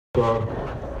So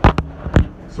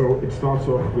it starts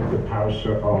off with the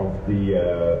parasha of the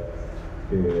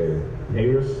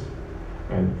Eris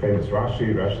and famous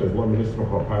Rashi. Rashi says, "Lo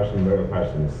minismach al parasha and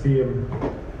parasha nesiyim."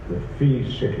 The fi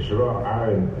shekishra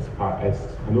Aaron as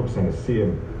Hanukkah and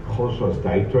nesiyim cholshos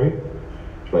daitoi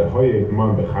lehoye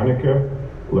man bechaneke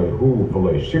lehu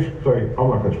v'lei shiftoi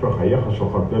amak hashprach hayachal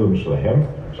shalchak delim shlehem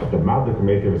shatamadlik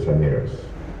meitev saneres.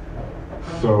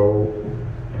 So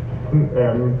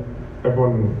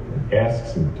everyone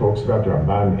asks and talks about the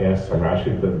Ramban, asks on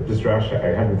Rashi. This Rashi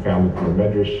I haven't found it in the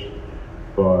Medrash,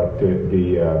 but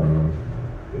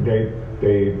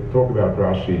they talk about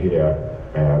Rashi here.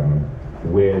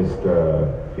 Where's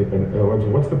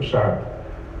what's the pshat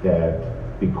that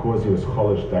because he was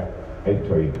cholish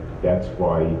that's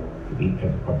why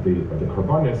of the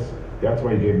korbanos, that's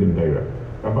why he gave him Deira.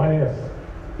 Ramban asks,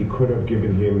 he could have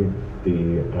given him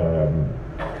the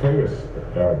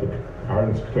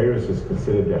Aaron's K'teris is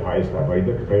considered the highest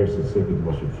Avodah. K'teris is considered the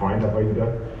most refined Avodah,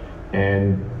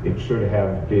 and it should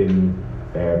have been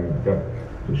that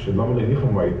Shalom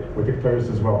Aleichem with the K'teris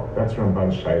as well. That's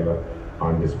Ramban Shaila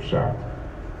on this pshat.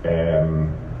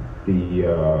 The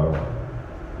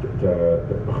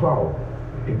B'chlal,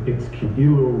 it's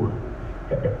Ki'ilu.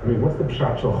 I mean, what's the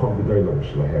pshat Shalchom B'dolam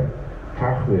Shlehem?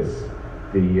 Tachlis,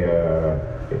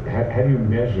 how do you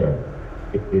measure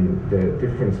in the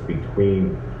difference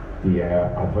between the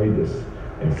avodas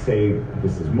and say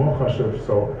this is more chashuv?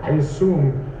 So I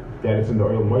assume that it's in the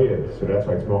oil moed, so that's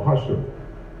why it's more chashuv.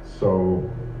 So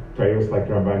Tayros like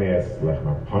Ramban asks,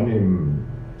 lechma panim,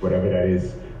 whatever that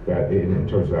is, that in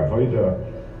terms of avodah,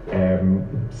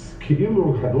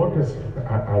 ki'ilu hadlokas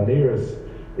haneres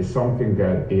is something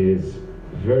that is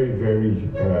very, very.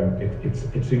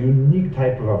 It's a unique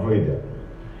type of avodah.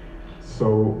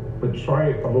 So, but try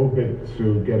a little bit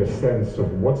to get a sense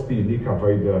of what's the unique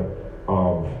avodah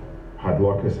of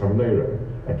Hadlakas Hamneira.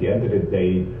 At the end of the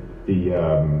day,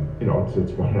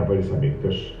 it's one avodas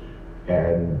hamikdash,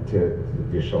 and the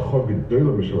Shalchot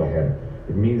Gedolah Mishalahem.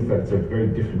 It means that it's a very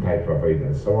different type of avodah,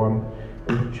 and so on.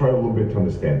 And try a little bit to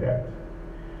understand that.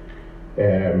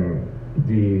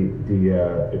 The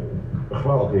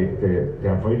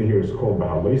avodah here is called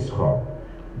Bahaloischa.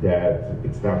 That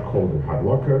it's not called in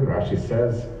Hadlaka. Rashi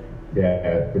says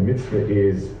that the mitzvah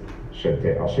is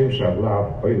Shete Hashem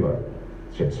Shavlav Oila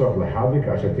Shetzor Lehadik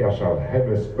Ashete Ashal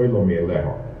Heves Oilo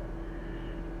Meeleha.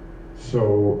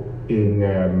 So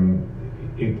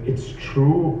it's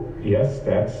true. Yes,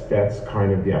 that's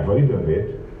kind of the avodah of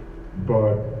it.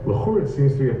 But l'chur it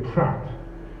seems to be a prat.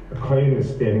 A kohen is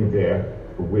standing there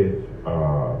with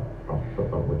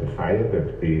the fire.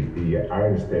 The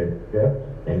iron is there,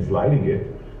 and he's lighting it.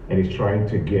 And he's trying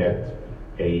to get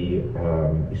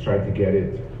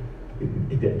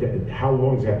how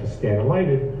long does he have to stand and light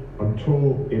it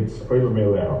until it's oil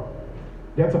melech.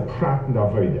 That's a prat in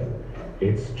avodah.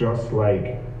 It's just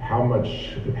like how much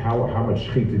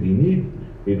shchita do you need?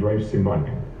 With reiv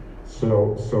simanim.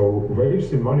 So reiv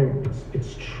simanim,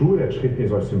 it's true that shchita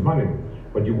is reiv simanim,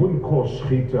 but you wouldn't call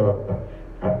shchita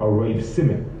a reiv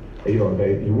siman. You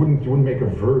wouldn't make a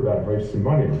verb out of reiv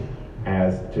simanim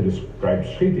as to describe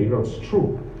shchita. It's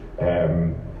true.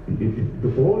 The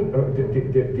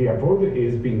avodah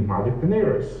is being madik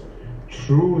b'neros.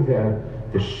 True that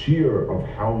the shear of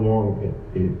how long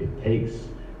it takes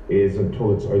is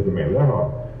until it's oida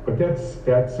me'leha, but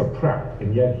that's a prat,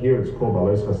 and yet here it's called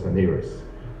baloischa saneris.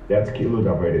 That's ki'ilud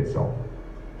avodah itself.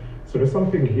 So there's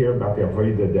something here about the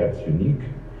avodah that's unique.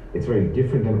 It's very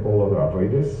different than all other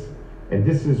avodas, and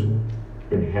this is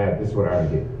what I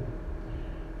did.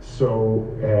 So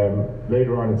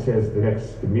later on it says the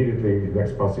next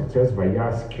pasuk says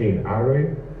Vayas Kain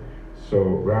Aaron.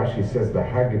 So Rashi says the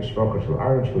Hagid Shvachah Shel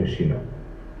Aaron Shleishina,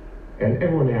 and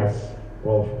everyone asks,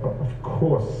 well, of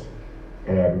course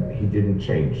he didn't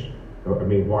change. I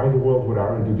mean, why in the world would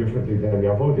Aaron do differently than the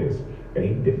avodas?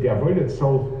 The avodah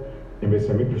itself in Beis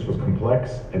Hamikdash was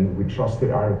complex, and we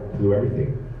trusted Aaron to do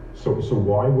everything. So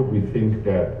why would we think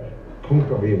that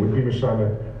Punkt over here would be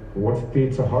Mishana? What's the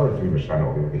Tzahara to be Mishana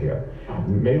over here?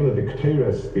 Mela the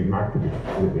K'teres, the Makta,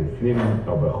 the Fnim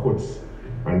of the Chutz,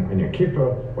 and Yom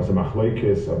Kippur was a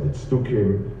Machlokes of the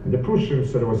Tzdukim, and the Prushim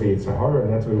said it was a Yitzhahara,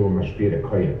 and that's where we were Mashpir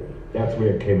Kohen. That's where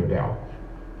it came about.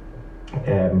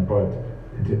 But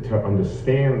to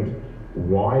understand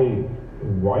why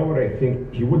would I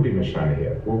think he would be Mishana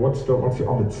here? Well, what's the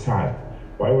other tzad?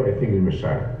 Why would I think he's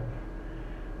Mishana?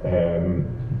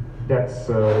 That's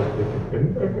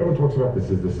and everyone talks about this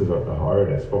is a hard.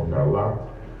 I've spoken about a lot.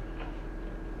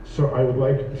 So I would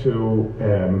like to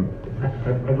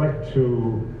I'd like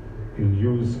to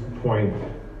use a point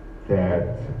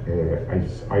that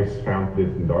I found it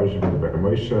in Darshim and the Ber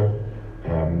Moshe,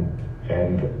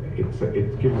 and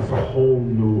it gives us a whole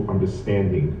new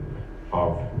understanding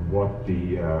of what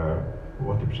the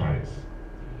Pshat is.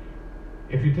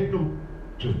 If you take a look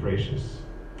at just Bereshis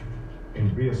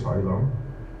in Brias Ha'olam,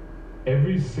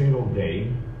 every single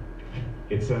day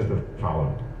it says the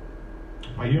following: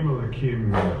 Vayom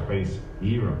Elokim beis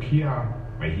Yirakia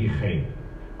vayichein,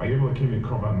 Vayom Elokim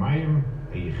mikol hamayim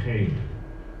vayichein,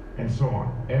 and so on.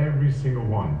 Every single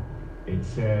one, it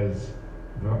says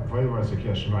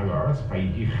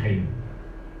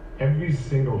every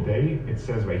single day it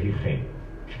says vayichein,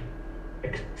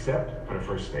 except for the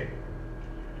first day.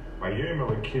 It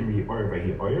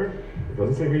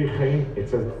doesn't say vayichein, it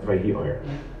says vayi'or.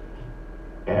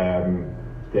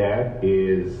 That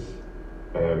is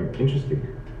interesting.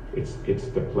 It's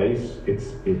the place.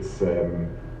 It's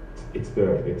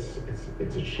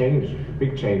a change, a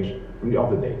big change from the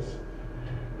other days.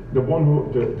 The one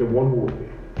who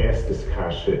asked this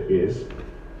kasha is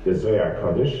the Zohar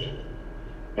Kodesh,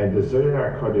 and the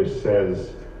Zohar Kodesh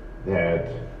says that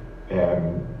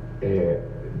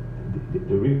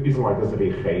the reason why it doesn't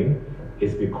be chen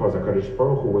is because HaKadosh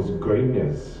Baruch Hu was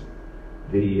goynes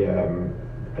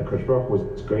HaKadosh Baruch Hu was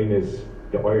goynes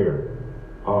the oil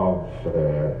of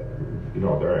the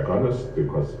Aragonis,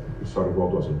 because the Son of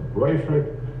God wasn't right for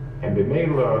it, and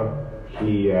b'meila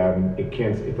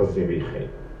it doesn't say chen.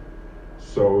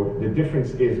 So the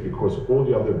difference is because all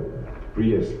the other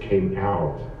brias came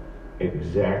out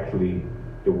exactly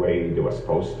the way they were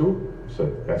supposed to, so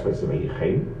that's why it's a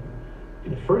vayichein.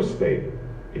 In the first day,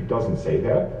 it doesn't say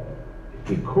that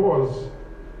because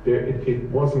it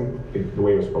wasn't the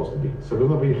way it was supposed to be. So there's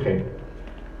no vayichein,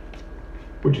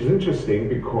 which is interesting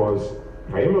because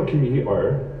vayom Elokim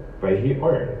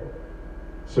vayi'or.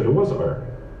 So there was or.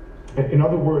 In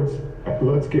other words,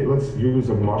 let's use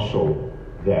a mashal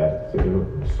that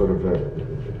sort of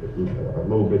a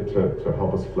little bit to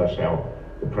help us flesh out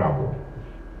the problem.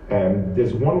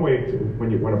 There's one way to,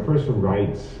 when a person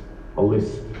writes a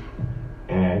list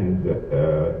and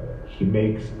he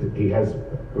has a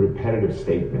repetitive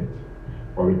statement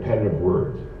or repetitive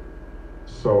word.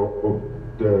 So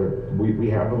we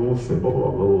have a little symbol,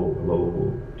 a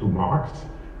little 2 marks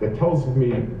that tells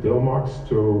me the marks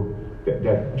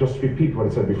that just repeat what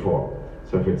it said before.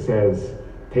 So if it says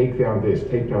take down this,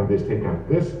 take down this, take down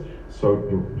this, so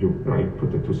you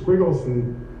put the 2 squiggles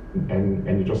and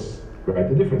you just write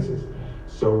the differences.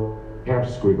 So you have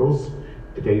squiggles,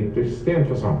 they stand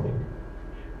for something.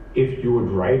 If you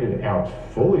would write it out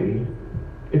fully,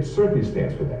 it certainly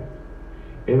stands for that.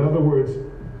 In other words,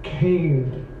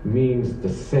 Cain means the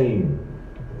same,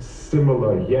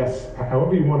 similar, yes,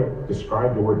 however you want to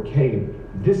describe the word Cain,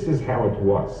 this is how it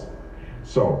was.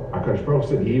 So, HaKadosh Baruch Hu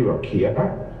said, Yirakia,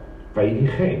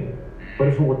 vayichein. But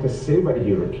if we were to say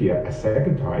Yirakia a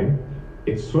second time,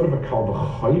 it's sort of a kal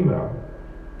v'chayma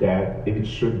that it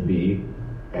should be,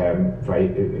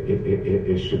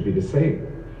 it should be the same.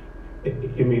 The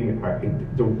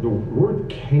word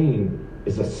Cain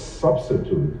is a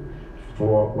substitute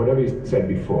for whatever he said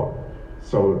before.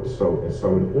 So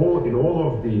in all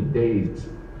of the days,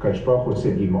 HaKadosh Baruch Hu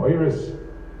said Yimoiris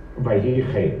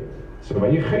vayichein. So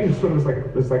vayichein sort of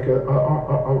is like a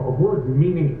word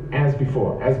meaning as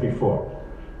before.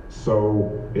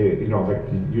 So like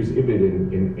you use ibid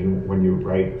in when you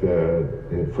write the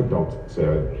footnote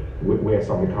where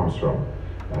something comes from.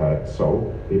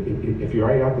 So if you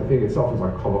write out the thing itself, it's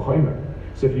like kal v'chayma.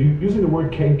 So if you're using the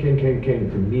word Cain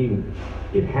to mean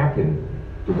it happened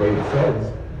the way it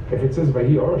says, if it says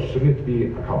vayi'or, shouldn't it be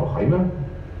a kal v'chayma?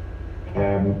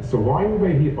 So why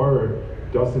vayi'or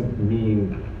doesn't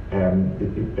mean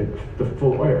the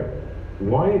full oyer?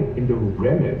 Why in the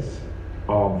remez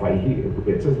of vayi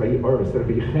it says vayi'or instead of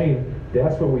vayichein?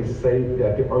 That's where we say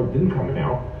that the or didn't come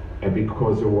out, and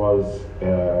because it was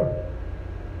that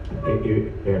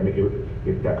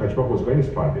HaKadosh Baruch Hu was going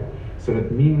to part of it. So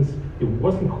that means it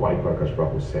wasn't quite what HaKadosh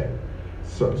Baruch Hu said.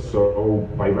 So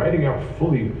by writing out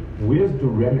fully, where's the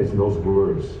remez in those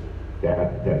words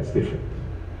that it's different?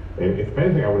 If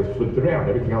anything, I would have flipped around.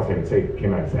 Everything else I would say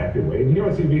came out exactly the way. And here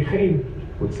I see V'chein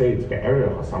would say it's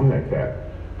Be'erech or something like that.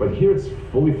 But here it's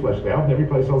fully fleshed out, and every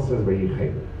place else says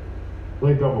V'chein.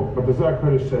 Like double. But the Zohar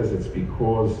Kodesh says it's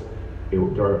because it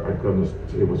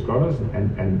was Gonas,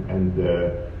 and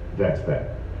that's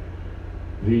that.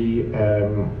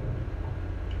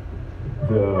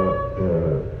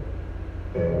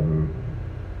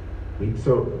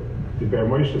 So the Ber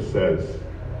Moshe says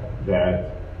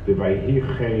that the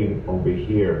Vayichein over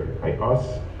here by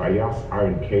us, Vayas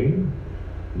Aaron Cain,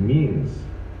 means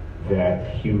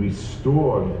that he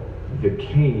restored the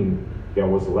Cain that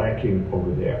was lacking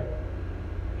over there.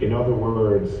 In other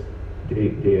words,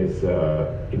 there's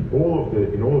in all of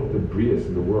the brias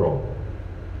in the world,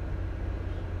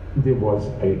 there was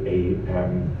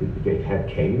they had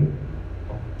Cain.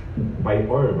 By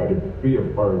the bria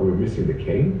of Or, we're missing the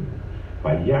Cain.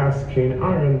 By Yas, Cain,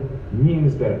 Aaron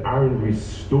means that Aaron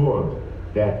restored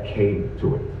that Cain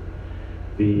to it.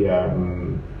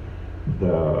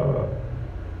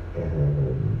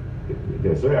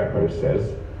 The Zohar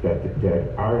says that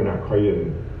Aaron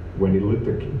HaKohen, when he lit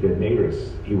the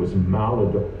neiros, he was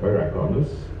malad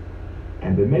Oragonus,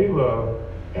 and the Mela,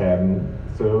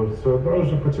 so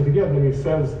those are put together, and he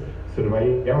says, so the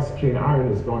Vayas Cain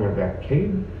Aaron is going at that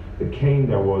Cain, the Cain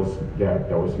that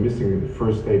was missing the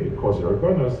first day because of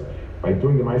Oragonus. By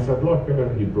doing the Ma'aseh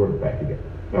Adlaka, he brought it back again.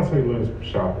 That's how he learns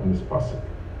Pshat in this pasuk.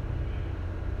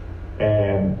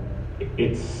 And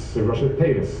it's Rosh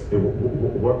Hashanah.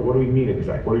 What do we mean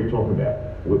exactly? What are you talking about?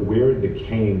 Where in the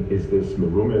Cain is this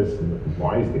Merumas? And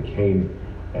why is the Cain,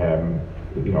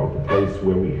 the place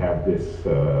where we have this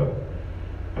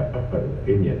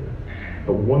Inyan?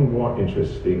 But one more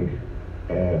interesting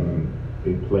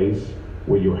place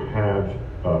where you have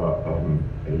a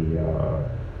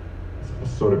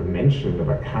sort of mention of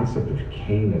a concept of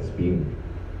Cain as being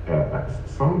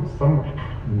some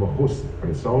mahus on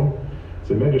its own.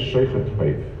 It's a Medrash Sheichet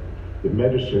Toiv. The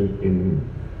Medrash in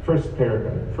first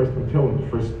until in the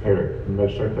first parak, the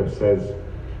Medrash Sheichet Toiv says,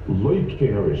 Loi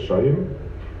Cain HaRishayim.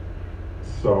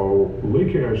 So Loi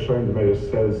Cain HaRishayim, the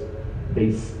Medrash says,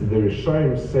 the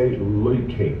Rishayim say Loi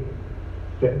Cain.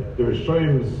 The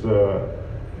Rishayim's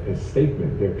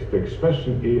statement, the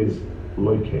expression is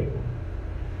Loi Cain.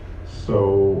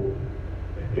 So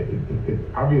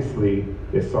obviously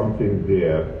there's something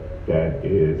there that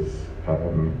is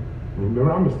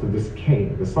remember to this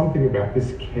Cain. There's something about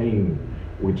this Cain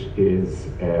which is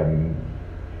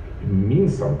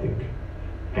means something,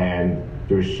 and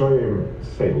the Rishonim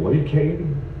say Loi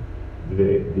Cain.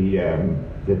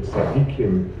 The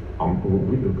tzaddikim,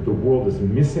 the world is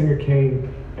missing a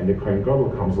Cain, and the Kohen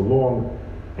Gadol comes along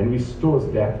and restores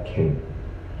that Cain.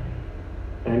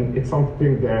 And it's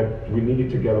something that we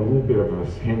need to get a little bit of a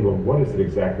handle on. What is it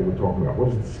exactly we're talking about? What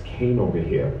is this Cain over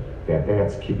here?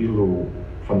 That's Kibilu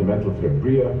fundamental to the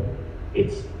Bria.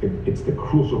 It's the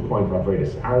crucial point of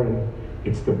Avodas Aaron.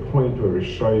 It's the point where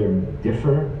Rishayim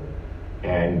differ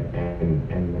and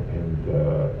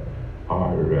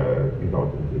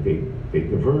they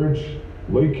diverge.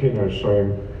 Loi Cain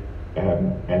Rishayim,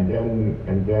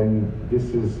 and then this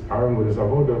is Aaron with his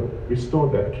avoda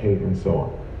restored that Cain and so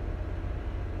on.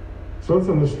 So let's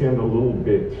understand a little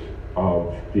bit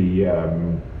of the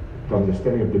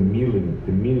understanding of the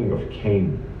meaning of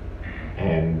Cain,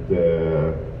 and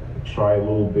try a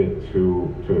little bit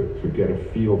to get a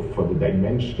feel for the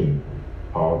dimension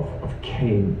of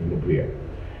Cain in the Bria.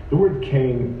 The word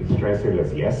Cain is translated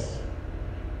as yes,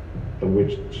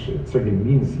 which certainly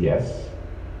means yes,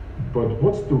 but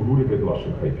what's the root of it,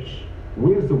 Lashon Kodesh?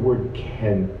 Where does the word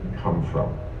Ken come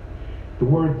from? The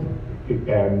word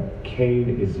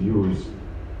Cain is used,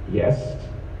 yes.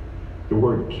 The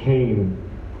word Cain,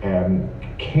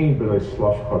 Cain b'nei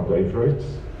Slavcha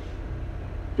Doivros,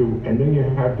 and then you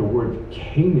have the word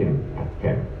Cainim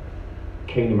atem,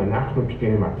 Cainim anachnu,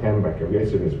 Cainim atem, by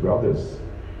Kavieser and his brothers,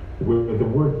 where the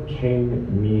word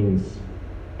Cain means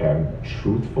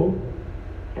truthful,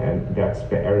 and that's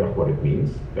be'erech what it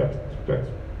means. That's the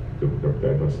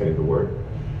understanding of the word.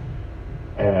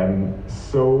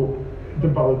 So the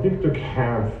Baladiktuk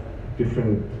have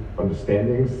different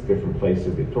understandings, different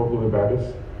places they talk a little about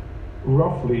this.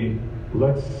 Roughly,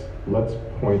 let's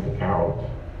point out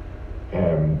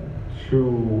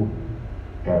two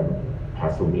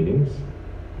possible meanings.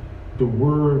 The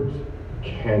word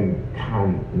kan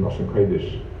in Lashon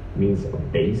Kodesh means a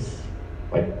base,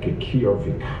 like kekir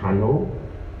vikano,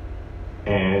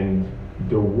 and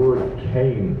the word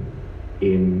Cain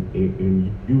in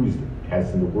used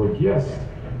as in the word yes,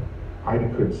 I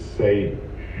could say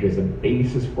there's a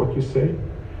basis for what you say.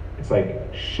 It's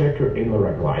like sheker ein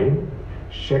l'raglayim.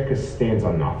 Sheker stands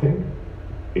on nothing.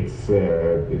 It's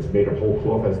made of whole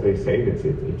cloth, as they say. It's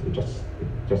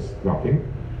just nothing.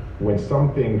 When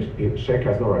something sheker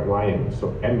has no raglayim,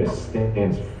 so emes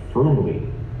stands firmly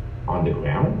on the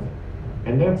ground,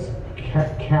 and that's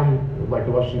like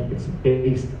a Russian. It's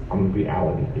based on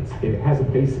reality. It has a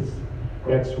basis.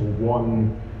 That's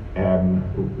one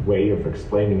way of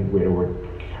explaining where the word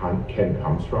Ken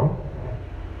comes from.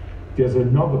 There's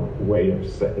another way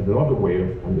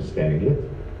of understanding it.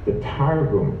 The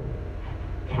Targum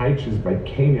teaches by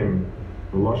Kainim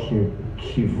Lashon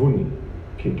Kivuni,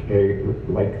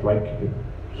 like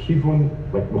Kivun,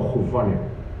 like Mechuvanim.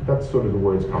 That's sort of the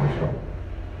words comes from.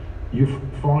 You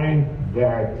find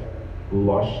that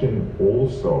Lashon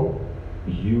also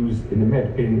used in the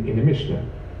Mishnah.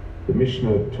 The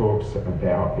Mishnah talks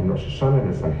about, in Rosh Hashanah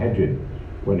and Sanhedrin,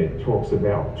 when it talks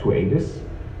about two edis,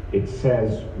 it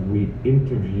says we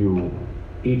interview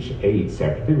each aid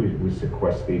separately. We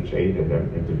sequester each aid and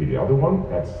then interview the other one.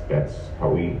 That's how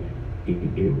when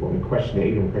we question the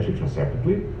aid, we question each one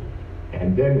separately.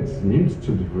 And then it's nims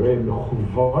to dvrei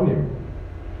mechuvanim.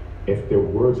 If the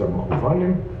words are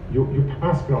mechuvanim, you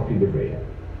pass can be dvrei.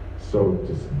 So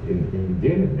just in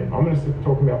din, and I'm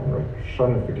talking about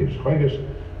Shana Fikish Chodesh,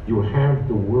 you have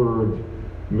the word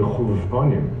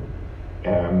mechuvanim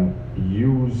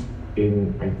used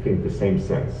in, I think, the same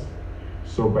sense.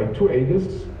 So by two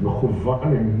edis,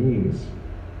 mechuvanim means,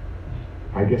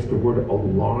 I guess the word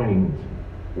aligned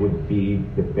would be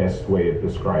the best way of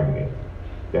describing it.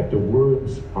 That the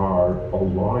words are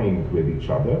aligned with each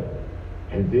other,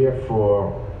 and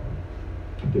therefore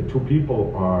the two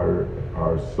people are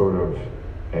sort of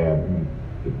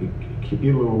the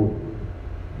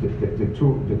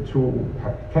two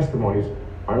testimonies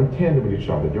are in tandem with each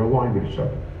other. They're aligned with each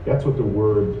other. That's what the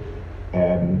word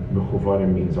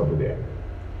mechuvanim means over there.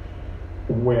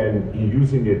 When you're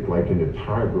using it like in the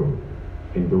Targum,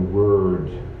 in the word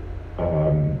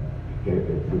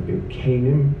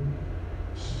kanim,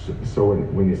 so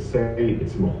when you say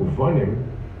it's mechuvanim,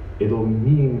 it'll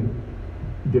mean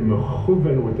the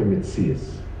mechuvan with the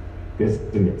mitzias. There's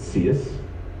the mitzias,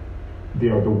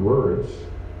 there are the words,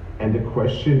 and the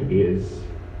question is,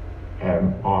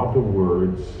 are the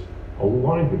words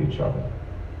aligned with each other?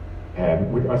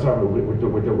 With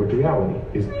the reality.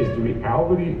 Is the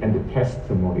reality and the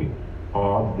testimony,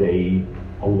 are they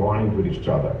aligned with each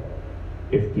other?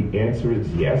 If the answer is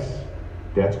yes,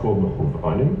 that's called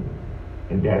mechuvanim,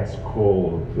 and that's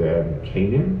called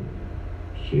kanim,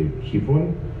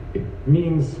 kivun. It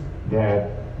means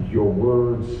that your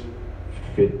words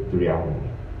fit the reality.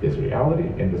 There's reality,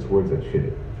 and there's words that fit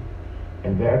it,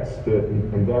 and that's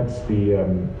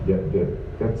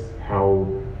how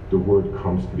the word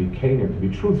comes to be kanim, to be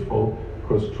truthful,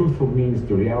 because truthful means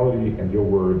the reality and your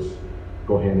words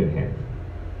go hand in hand.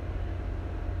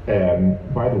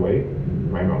 By the way,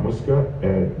 Maimon Muska,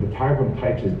 the Targum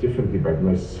teaches differently by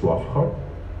Bnei Slavchot.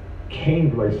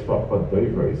 Kain Bnei Slavchot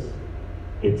Doivres.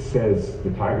 It says the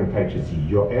Targum teaches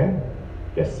Yoeh.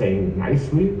 They're saying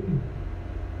nicely.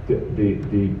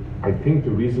 I think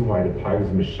the reason why the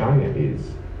Targum is Mishana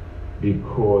is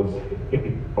because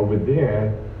over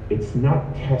there it's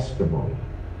not testimony.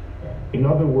 In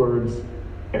other words,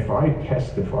 if I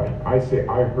testify, I say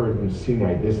I heard in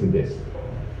Sinai this and this.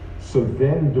 So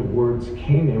then the words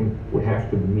kanim would have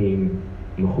to mean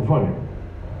mechuvanim.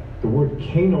 The word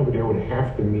kain over there would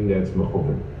have to mean that it's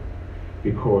mechuvan,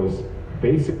 because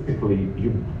basically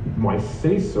my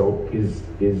say-so is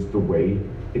the way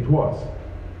it was.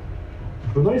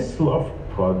 Bnei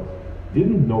Slavchot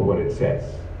didn't know what it says.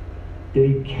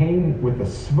 They came with a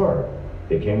svar.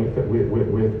 They came with a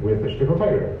shtickle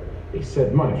Torah. They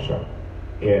said manifsha,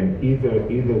 and either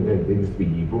there needs to be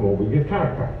yibum or we get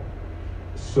karaka.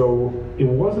 So it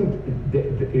wasn't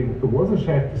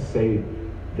shaykh to say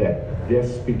that they're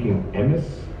speaking emes.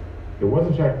 It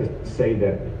wasn't shaykh to say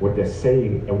that what they're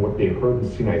saying and what they heard in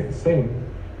Sinai is the same.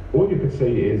 All you could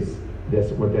say is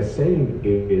this: what they're saying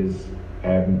is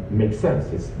makes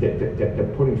sense.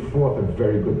 They're putting forth a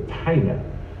very good taina.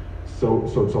 So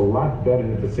it's a lot better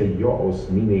than to say yo'os,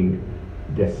 meaning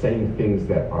they're saying things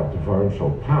that are dvarim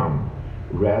shel tam,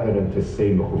 rather than to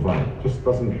say mechuvan. Just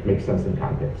doesn't make sense in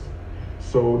context.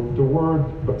 So the word,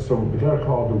 B'derech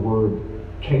Kol, the word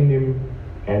kanim,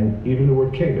 and even the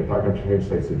word kain, the Targum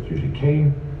translates it usually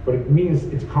kain, but it means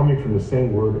it's coming from the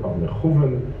same word of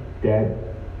mechuvan, that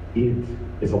it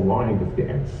is aligned with the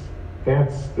ends.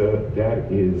 That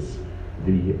is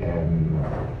the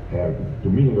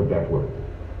meaning of that word.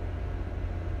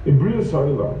 In Bria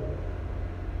Sarila,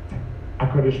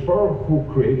 HaKadosh Baruch Hu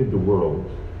created the world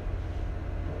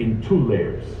in two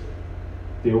layers.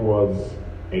 There was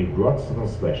a Ratzon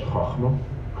 / Chachma.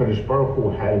 HaKadosh Baruch Hu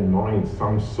had in mind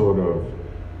some sort of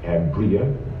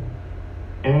Bria,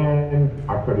 and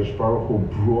HaKadosh Baruch Hu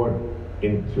brought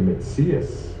into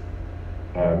Metzias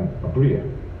a Bria.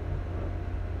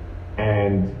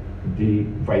 And the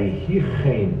Vayihi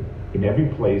Chen in every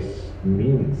place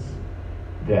means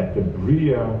that the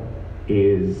Bria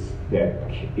is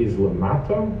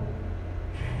Lamata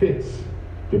fits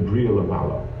the Bria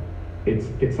Lamala. It's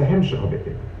a hemshech of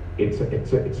it.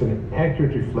 It's an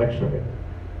accurate reflection of it.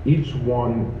 Each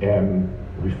one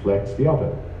reflects the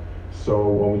other. So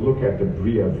when we look at the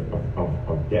Bria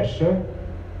of Desha,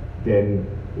 then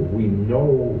we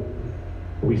know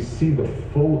we see the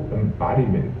full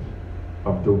embodiment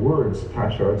of the words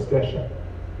Tasharetz Desha.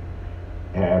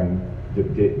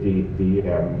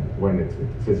 When it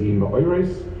says Yima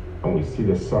Oiris, and we see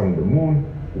the sun and the moon,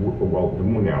 well, the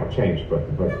moon now changed, but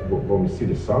when we see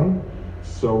the sun,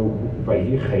 so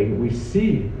we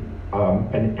see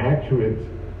an accurate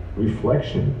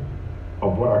reflection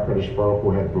of what HaKadosh Baruch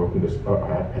Hu had broken this,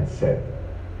 had said.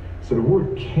 So the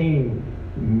word Cain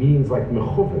means like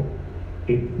mechuven.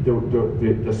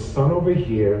 The sun over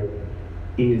here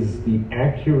is the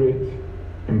accurate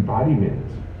embodiment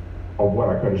of what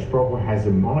HaKadosh Baruch Hu has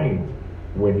in mind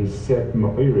when he said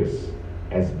Ma'iris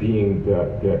as being the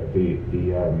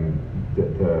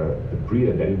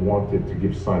Bria that he wanted to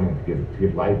give sun and to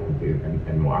give light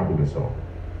and Moadim and so on.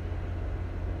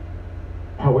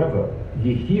 However,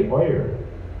 Yehi Oyer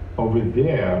over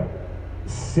there,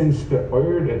 since the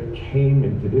Oyer that came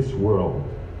into this world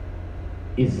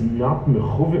is not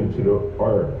mechuven to the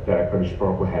Oyer that HaKadosh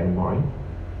Baruch Hu had in mind,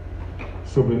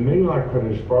 so b'meila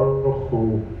HaKadosh Baruch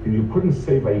Hu, and you couldn't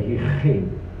say Vayehi Chen.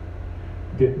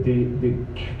 The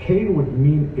Cain would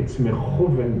mean it's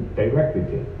mechuven directed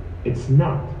to. It's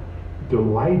not. The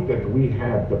light that we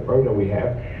have, the Oyer that we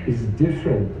have, is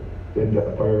different than the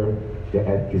Oyer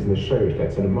that is in the Sherish,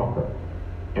 that's in the Makar.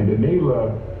 And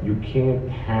b'meila, you can't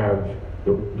have,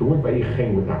 the word Vayehi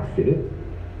Chen would not fit it,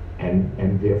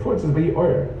 and therefore it says Vayehi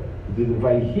Oyer. The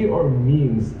Vayehi Oyer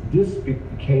means this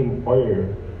became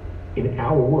Oyer in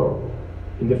our world.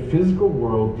 In the physical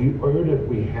world, the Oyer that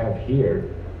we have here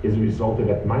is resulted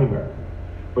at Maimer.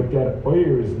 But that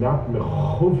Oyer is not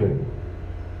mechuven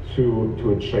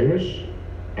to a Sherish,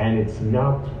 and it's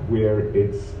not where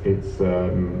it's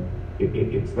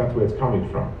not where it's coming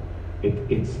from.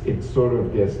 It's sort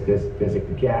of there's a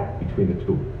gap between the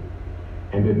two,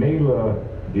 and the Mela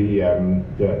the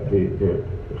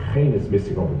Chen is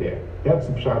missing over there. That's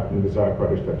the pshat in the Zohar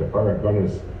Kodesh that the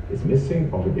Aragonis is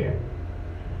missing over there.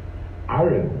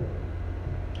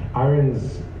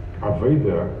 Aaron's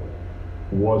avodah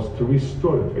was to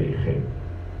restore the Vayechi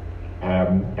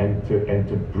and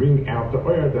to bring out the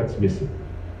oil that's missing.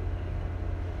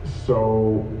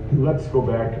 So let's go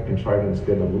back and try to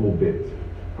understand a little bit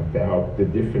about the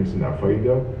difference in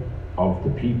avodah of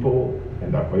the people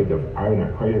and the avodah of Aaron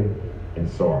HaKohen and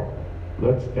so on.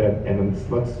 Let's try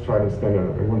to understand. I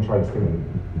want to try to understand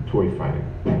in two ways finding.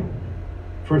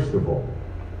 First of all,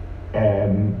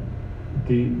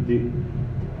 the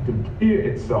beer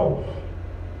itself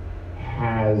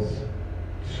has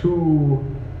two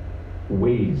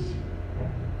ways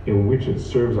in which it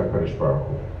serves HaKadosh Baruch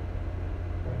Hu.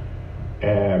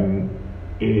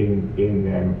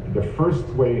 The first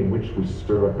way in which we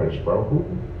serve HaKadosh Baruch Hu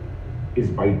is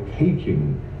by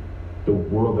taking the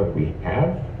world that we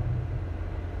have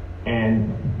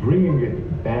and bringing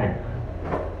it back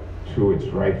to its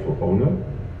rightful owner,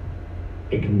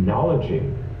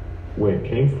 acknowledging where it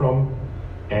came from,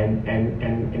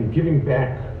 and giving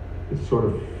back, it's sort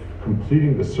of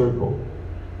completing the circle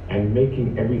and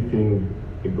making everything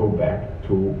go back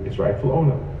to its rightful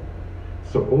owner.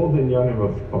 So all the inyanim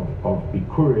of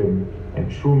Bikurim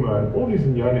and Truma and all these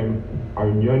inyanim are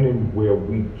inyanim where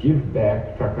we give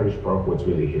back to HaKadosh Baruch Hu what's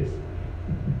really his.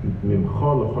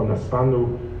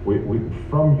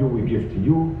 From you we give to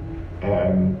you.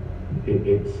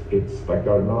 It's like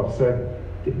the Melech said,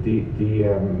 we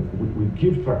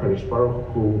give to HaKadosh Baruch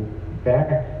Hu back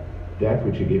that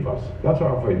which he gave us. That's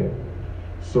our avodah.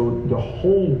 So the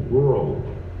whole world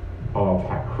of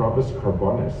Hakravas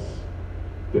Karbonis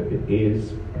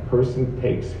is a person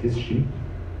takes his sheep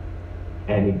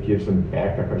and he gives them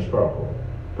back to HaKadosh Baruch Hu.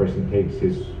 A person takes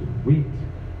his wheat,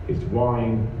 his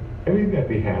wine, everything that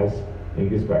he has, and he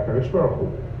gives back to HaKadosh Baruch Hu.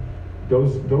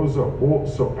 Those are all,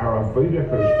 so our avodah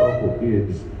HaKadosh Baruch Hu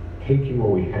is taking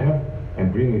what we have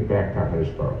and bringing it back to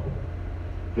HaKadosh Baruch Hu.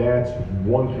 That's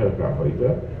one chelek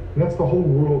avodah, and that's the whole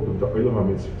world of the Olam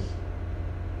HaMitzvahs.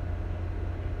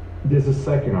 There's a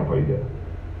second avodah,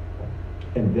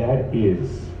 and that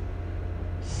is,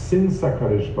 since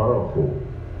HaKadosh Baruch Hu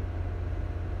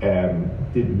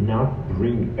did not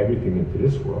bring everything into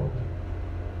this world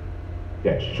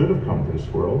that should have come to this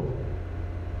world,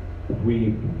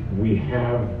 we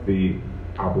have the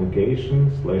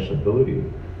obligation / ability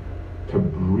to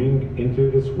bring into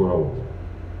this world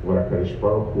what HaKadosh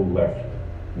Baruch Hu left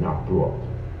not brought.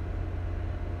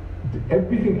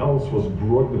 Everything else was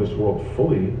brought to this world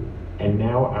fully, and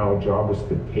now our job is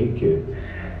to take it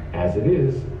as it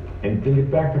is and bring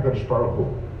it back to HaKadosh Baruch Hu.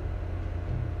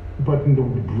 But in the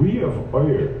Bria of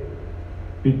Oyer,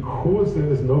 because there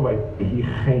is no Vayehi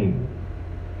Chen,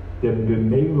 then the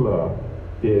Mela,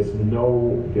 it's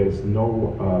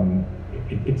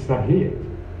not here yet.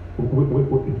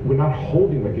 we're not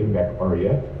holding by giving back oil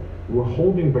yet. We're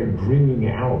holding by bringing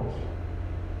out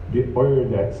the oil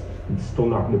that's still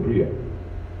not in the Bria.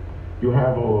 You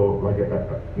have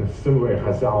in a similar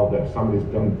Chazal that if somebody's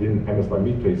done din emes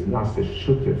lamita is nasa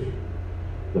shutif,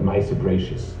 the Maisa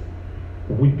Gracious.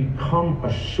 We become a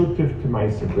shutif to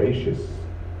Maisa Gracious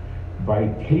by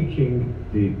taking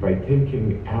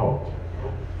out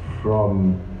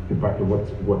from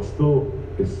what still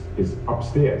is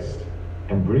upstairs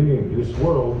and bringing this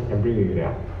world and bringing it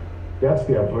out. That's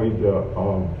the avodah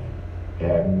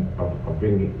of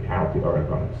bringing out the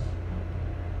Aragonis.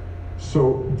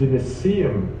 So the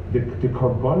Nesiim, the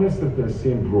Karbanis that the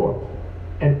Nesiim brought,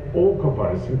 and all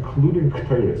Karbanis, including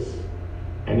Ktoris,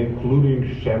 and including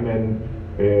Shemen,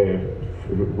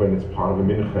 when it's part of a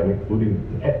mincha, and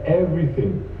including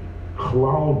everything,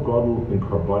 Klal Gadol in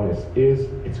Karbanis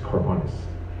it's Karbanis.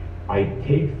 I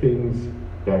take things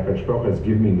that HaKadosh Baruch Hu has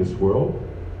given me in this world,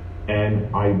 and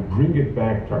I bring it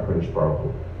back to HaKadosh Baruch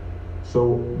Hu.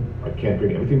 So I can't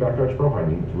bring everything back to HaKadosh Baruch Hu. I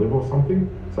need to live off something.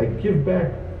 So I give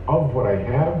back of what I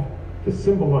have to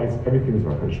symbolize everything to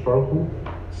HaKadosh Baruch Hu.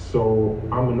 So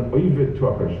I'm an oived to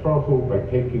HaKadosh Baruch Hu by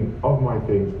taking of my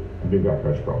things and bring back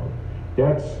HaKadosh Baruch Hu.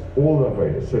 That's all the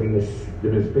Avodah. So the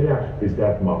Mizbeach is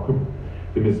that makom.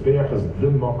 The Mizbeach is the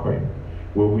makom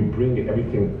where we bring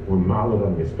everything, we're malad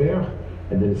on Mizbeach,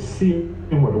 and then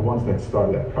Nesiim were the ones that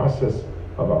started that process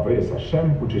of Avodas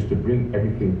Hashem, which is to bring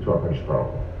everything to HaKadosh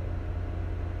Baruch Hu.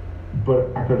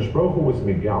 But HaKadosh Baruch Hu was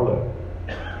megala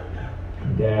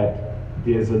that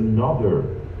there's another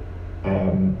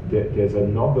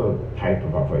type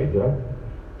of Avodah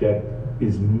that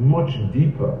is much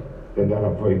deeper than that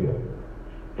Avodah.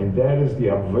 And that is the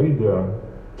Avodah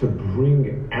to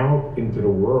bring out into the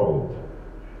world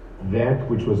that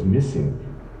which was missing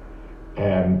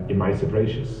in Maisa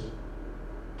Gracious.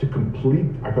 To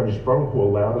complete, HaKadosh Baruch Hu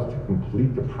allowed us to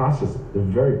complete the process, the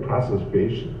very process of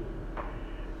creation.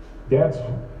 That's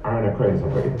Aaron HaKohen's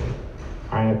Avodah.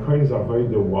 Aaron HaKohen's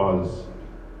Avodah was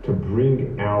to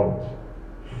bring out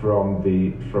from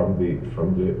the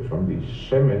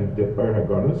Shemen, the Oir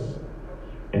HaGanus,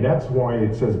 and that's why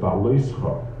it says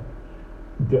Ba'aloischa.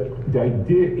 The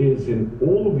idea is in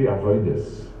all of the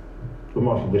Avodas,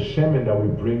 the Shemen that we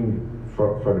bring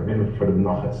for the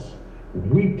Menachas,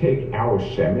 we take our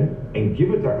Shemen and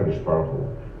give it to HaKadosh Baruch Hu.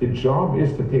 The job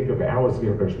is to take of ours and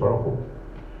give HaKadosh Baruch Hu.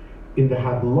 In the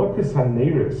Hadlokas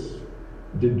HaNeiros,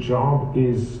 the job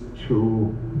is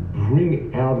to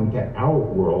bring out into our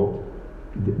world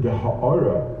the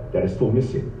Ha'ara that is still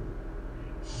missing.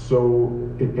 So,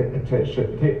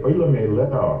 Olam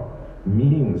Eleh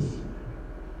means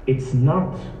it's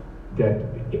not that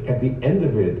at the end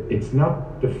of it, it's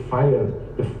not the fire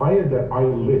that I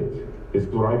lit is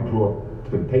what I brought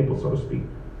to the table, so to speak.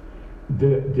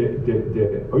 The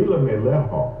Olam Eleh,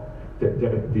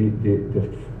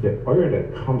 the oil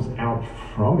that comes out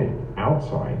from it,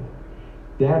 outside,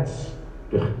 that's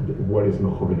what is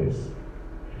Mechuven is.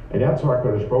 And that's what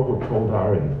HaKadosh Baruch Hu told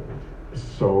Aaron.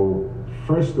 So,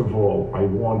 first of all, I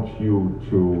want you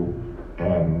to,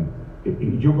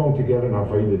 you're going to get an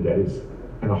Avodah that is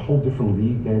in a whole different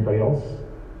league than anybody else.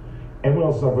 Everyone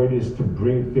else's Avodah is to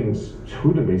bring things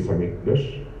to the Beis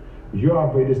HaMikdash. Your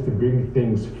Avodah is to bring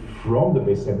things from the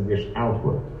Beis HaMikdash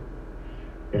outward.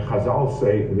 And Chazal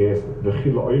say there's the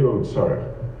Chila Oiro Tzarech.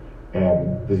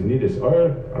 Does he need his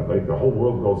oil? Like the whole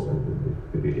world goes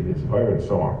in its oil and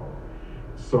so on.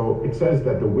 So it says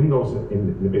that the windows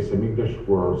in the Beis HaMikdash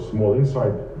were small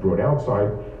inside, broad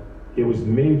outside. It was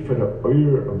made for the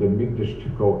oil of the Mikdash to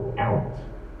go out.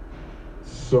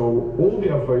 So all the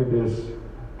avodas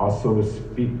are, so to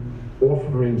speak,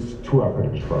 offerings to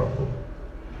HaKadosh Baruch Hu.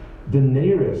 The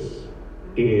Neiros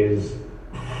is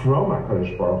from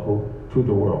HaKadosh Baruch Hu to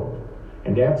the world.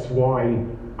 And that's why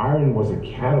iron was a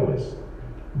catalyst,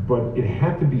 but it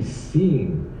had to be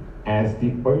seen as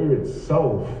the oil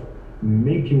itself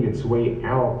making its way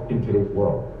out into the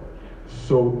world.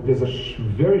 So there's a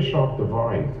very sharp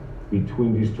divide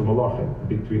between these two malachim,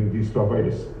 between these two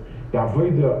avodas. The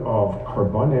avodah of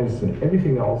karbanes and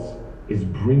everything else is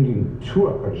bringing to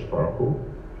HaKadosh Baruch Hu.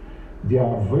 The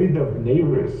avodah of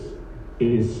neiros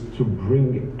is to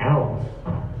bring out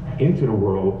into the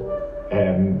world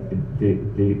the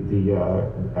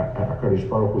HaKadosh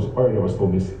Baruch Hu's oil that was still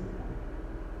missing.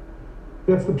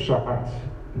 That's the pshat.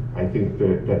 I think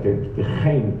that the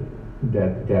chain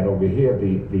that over here,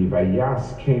 the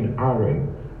Vayas Cain Aaron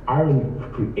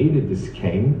created this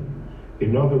Cain.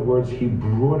 In other words, he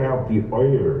brought out the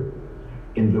oil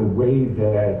in the way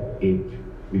that it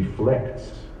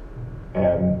reflects.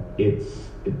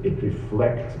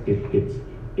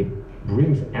 it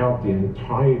brings out the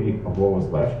entirety of what was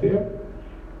left there.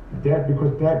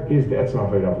 Because that is the Etzem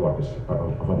Avodah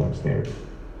of Adlak standard.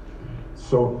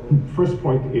 So first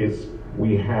point is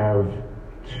we have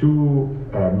two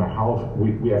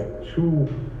we have two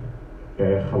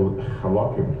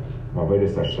chalakim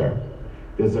Avodas Hashem.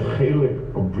 There's a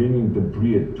chelik of bringing the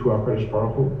Bria to HaKadosh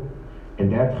Baruch Hu,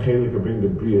 and that chelik of bringing the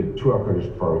Bria to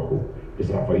HaKadosh Baruch Hu is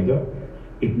Avodah.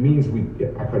 It means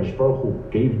HaKadosh Baruch Hu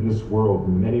gave this world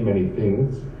many, many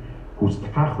things whose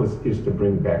tachlis is to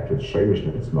bring back to the Sheirish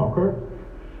and its makar.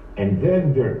 And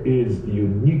then there is the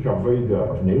unique Avodah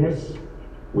of Neris,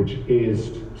 which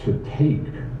is to take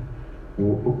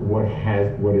what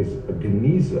is a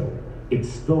Geniza, it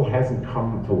still hasn't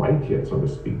come to light yet, so to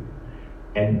speak,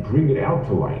 and bring it out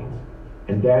to light.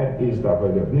 And that is the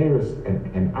Avodah of Neris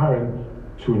and Aaron,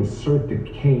 to insert the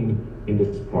Cain in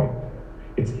this point.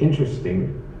 It's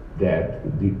interesting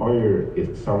that the oyer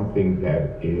is something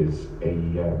that is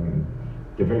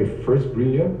the very first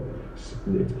bria.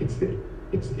 It's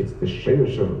the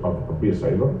sheirish of Bria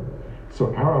Sailor.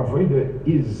 So our avodah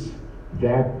is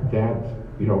that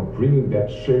bringing that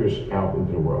sheirish out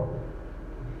into the world.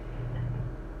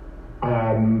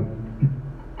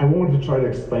 I wanted to try to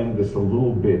explain this a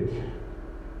little bit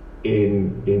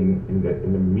in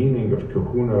the meaning of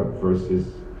kahuna versus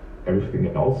everything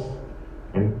else,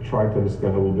 and try to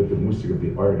understand a little bit the musik of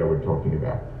the oyer that we're talking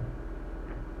about.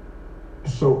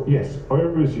 So yes,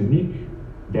 oyer is unique,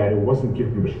 that it wasn't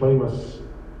given b'shleimus,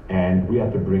 and we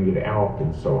have to bring it out,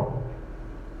 and so on.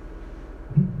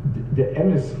 The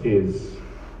emes is,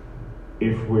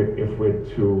 if we're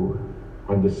to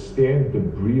understand the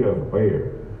bria of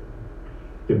oyer,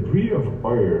 the bria of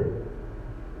oyer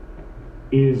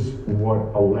is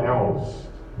what allows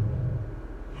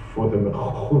for the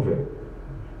mechuven.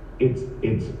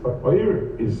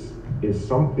 Oyer is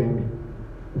something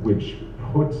which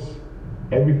puts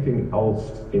everything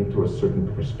else into a certain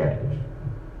perspective.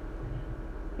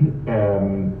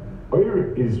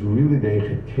 Oyer is really the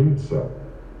hechetimtza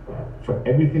for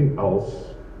everything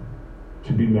else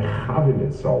to be mechaven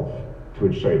itself to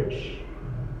its sheirish.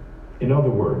 In other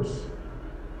words,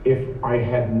 if I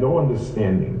had no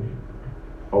understanding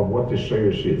of what the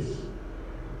sheirish is,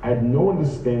 I had no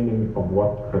understanding of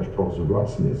what Kadosh Baruch Hu's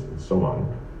ratzon is, and so on,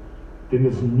 then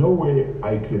there's no way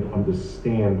I can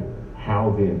understand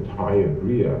how the entire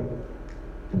bria,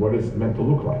 what it's meant to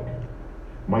look like.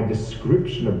 My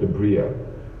description of the bria,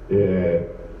 the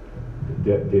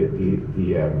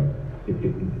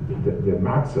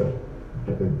matzah,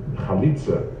 the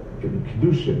chalitza, the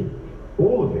kedushin,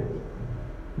 all of it,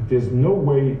 there's no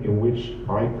way in which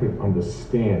I could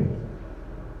understand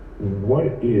what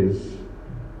is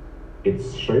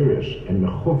its sheirish and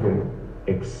mechuven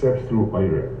except through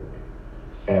oyer.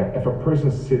 If a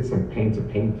person sits and paints a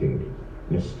painting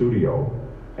in a studio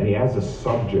and he has a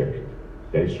subject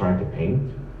that he's trying to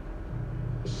paint,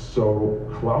 so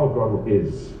klal gadol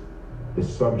is the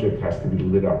subject has to be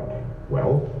lit up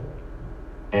well,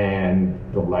 and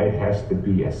the light has to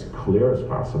be as clear as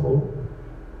possible.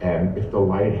 And if the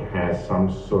light has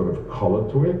some sort of color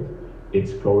to it,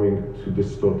 it's going to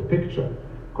distort the picture,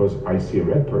 because I see a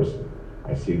red person,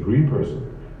 I see a green person.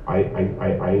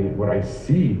 What I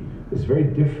see is very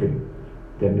different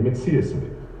than the mitzias of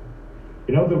it.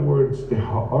 In other words, the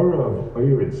ha'ara of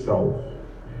oyer itself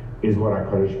is what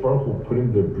HaKadosh Baruch Hu put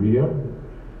in the bria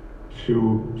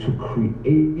to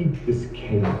create this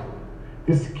Cain.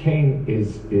 This Cain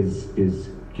is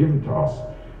given to us.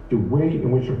 The way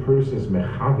in which a person is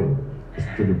mechaven is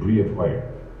to the bria of oyer.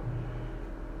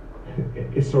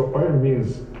 So oyer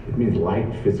means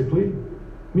light physically.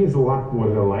 It means a lot more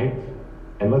than light.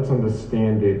 And let's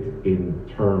understand it in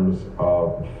terms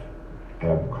of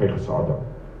koyches adam.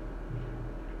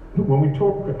 When we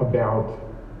talk about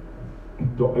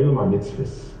the olam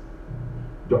ha-mitzvahs,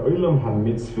 the olam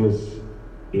ha-mitzvahs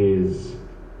is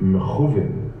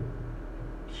mechuven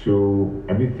to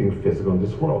everything physical in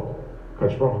this world.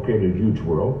 Kadosh Baruch Hu created a huge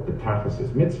world. The tachlis is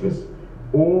mitzvahs.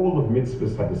 All of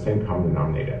mitzvahs have the same common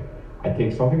denominator. I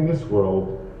take something in this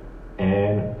world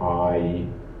and I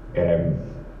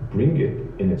bring it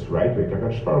in its right way to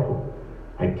HaKadosh Baruch Hu.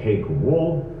 I take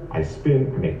wool, I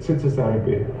spin, I make tzitzis out of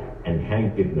it, and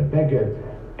hang it in the beged,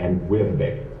 and wear the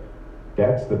beged.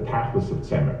 That's the tachlis of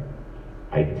tzemer.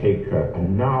 I take a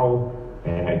nal,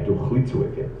 and I do chlitza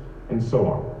with it, and so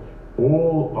on.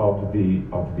 All of the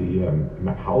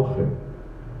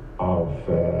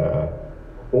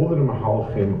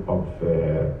mahalchim of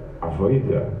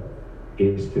avodah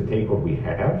is to take what we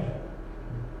have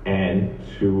and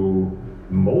to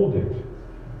mold it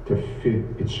to fit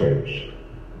its sheirish.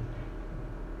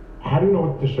 How do you know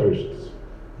what the sheirish is?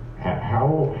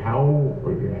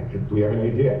 Or do we have an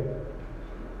idea?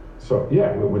 So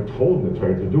yeah, we're told in the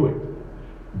Torah to do it,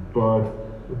 but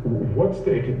what's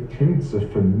the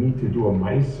eketimtza for me to do a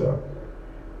Maisa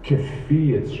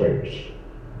kefi et shirish?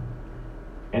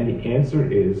 And the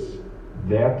answer is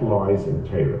that lies in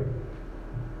Torah.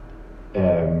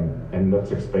 And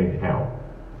let's explain how.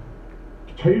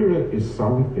 Torah is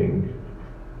something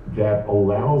that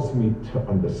allows me to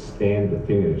understand the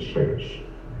thing in its shirish.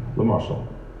 L'mashal,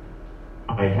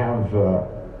 I have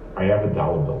a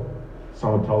dollar bill.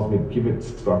 Someone tells me, give it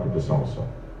stuck to so-and-so.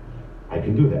 I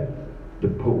can do that. The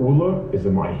pa'ula is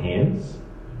in my hands.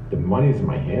 The money is in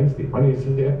my hands. The money is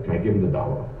there. Can I give him the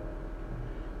dollar?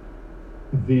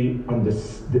 The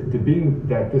being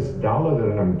that this dollar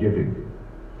that I'm giving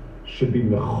should be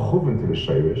mechuven to the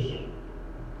shirish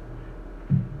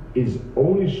is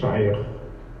only shaykh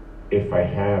if I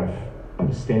have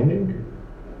understanding,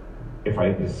 if I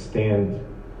understand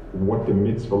what the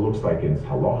mitzvah looks like in its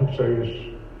halachic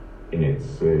shirish, in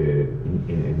its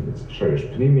shirish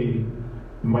pnimi.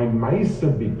 My maisa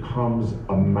becomes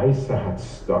a maisa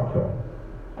hatstaka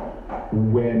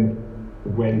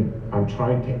when I'm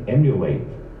trying to emulate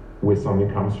where something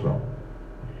comes from,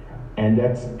 and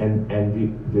that's and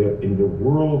the in the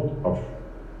world of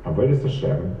Avodas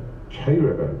Hashem,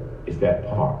 Torah is that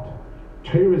part.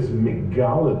 Torah is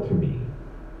megala to me.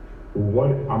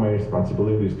 What are my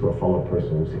responsibilities to a fellow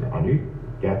person who's an ani?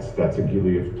 That's a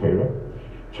gili of Torah.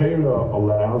 Torah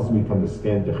allows me to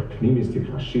understand the pnimistic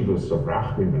hashivos of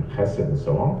rachmim and chesed and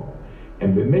so on,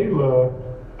 and b'meila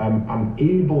I'm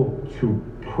able to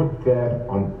put that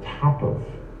on top of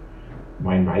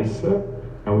my maisa,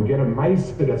 and we get a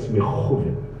maisa that's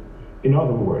mechuvin. In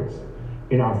other words,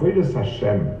 in Avodas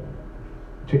Hashem,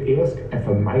 to ask if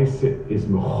a maisa is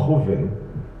mechuvin,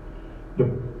 the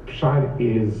pshat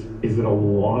is it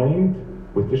aligned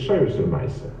with the shayros of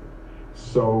maisa?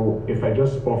 So if I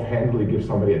just offhandedly give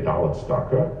somebody $1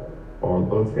 tzedakah, or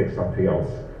let's take something else,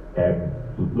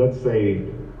 let's say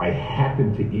I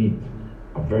happen to eat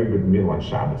a very good meal on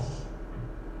Shabbos.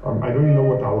 I don't even know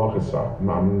what the halachas are.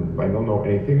 I don't know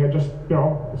anything. I just,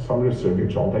 somebody serving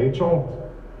chalt, I eat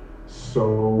chalt.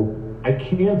 So I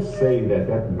can't say that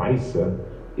maisa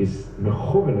is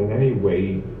mechuven in any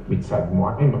way mitzad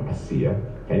ma'im asiyah,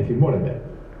 anything more than that.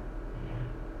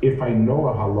 If I know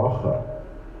a halacha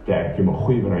that you're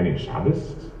mechuyev on any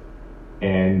Shabbos,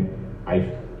 and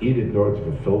I eat it in order to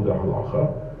fulfill the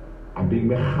halacha, I'm being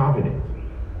mechaven it.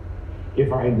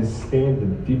 If I understand the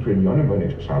deeper inyanim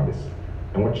of Shabbos,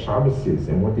 and what Shabbos is,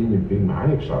 and what the being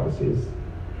ma'anik Shabbos is,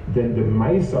 then the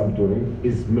mais I'm doing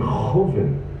is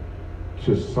mechuven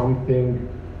to something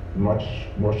much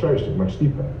more shorish, much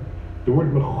deeper. The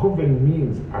word mechuven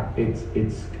means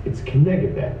it's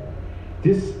connected that.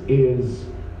 This is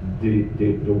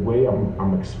the way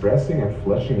I'm expressing and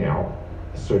fleshing out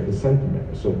a certain sentiment,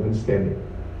 a certain understanding.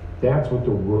 That's what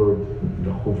the word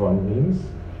mechuvan means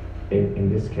in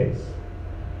this case.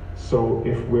 So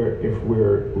if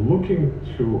we're looking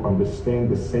to understand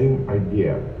the same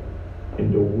idea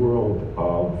in the world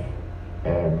of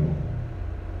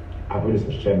Avodas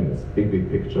Hashem, this big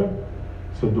picture,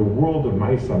 so the world of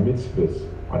Ma'aseh Mitzvahs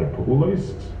are the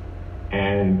Pa'ulos,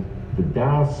 and the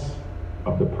das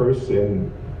of the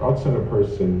person, outside the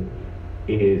person,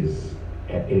 is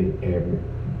if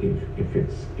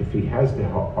he has the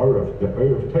Or of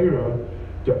Torah,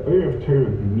 the Or of Torah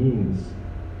means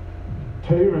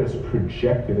Torah is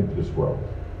projected into this world,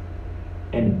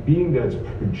 and being that it's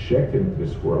projected into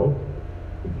this world,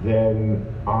 then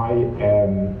I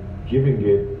am giving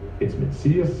it its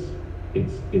mitzias,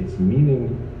 its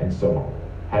meaning, and so on.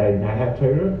 Had I not had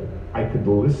Torah, I could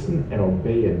listen and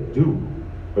obey and do,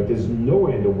 but there's no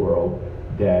way in the world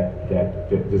that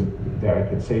I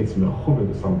could say it's mechumen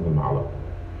to something ma'ala.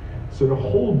 So the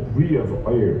whole bria of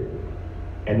oyer,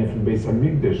 and if in Beis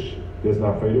Hamikdash there's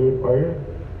not avodah with oyer,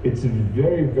 it's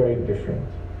very, very different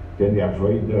than the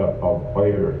avodah of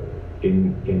oyer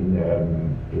in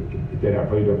the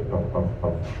avodah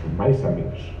of Beis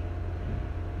Hamikdash.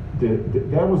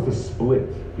 That was the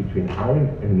split between Aaron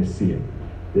and Nesiim.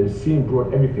 The Nesiim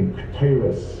brought everything,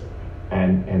 Keteris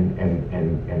and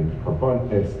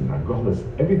Karbanis and Agolas,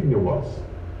 everything there was.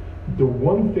 The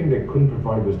one thing they couldn't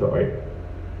provide was the oil.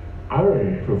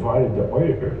 Aaron provided the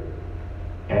oil,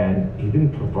 and he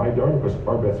didn't provide the oil because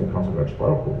Arbetz and Konstantin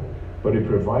Baruch Hu, but he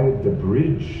provided the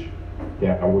bridge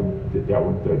that would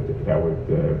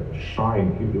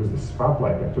shine. It was the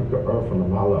spotlight that took the oil from the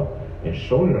Mala and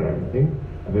shone it on everything,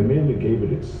 and they mainly gave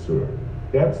it its surah.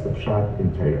 That's the pshat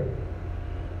in Torah.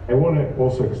 I want to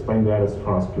also explain that as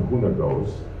far as Kahuna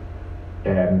goes.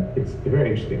 It's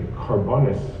very interesting.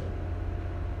 Karbanis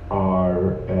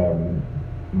are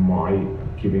my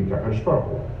giving to HaKadosh Baruch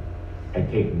Hu. I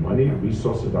take money,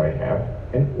 resources that I have,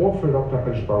 and offer it up to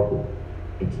HaKadosh Baruch Hu.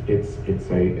 It's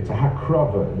a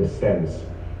hakrava in the sense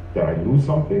that I lose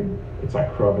something. It's a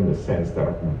hakrava in the sense that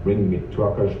I'm bringing it to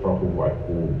HaKadosh Baruch Hu,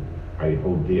 who I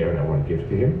hold dear and I want to give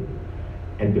to him.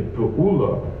 And the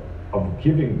pe'ula of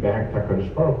giving back to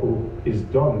HaKadosh Baruch Hu is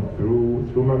done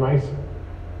through my ma'aseh.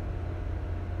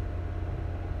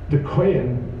 The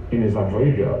Kohen in his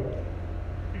avodah,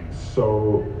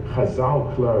 so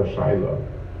Chazal Klar Shaila,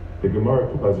 the Gemara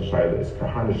Klar Shaila is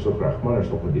Kahana Shluch Rachmana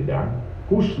Shluch Didan.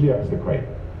 Who shliach is the Kohen?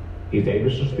 Is the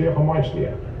Eibush shliach or my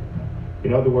shliach?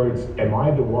 In other words, am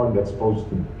I the one that's supposed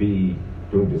to be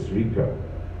doing this rika,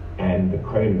 and the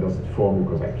Kohen doesn't form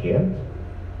because I can't?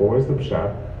 Or is the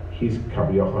Pshat, he's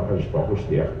Kaviyach HaKadosh Baruch Hu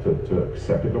shliach to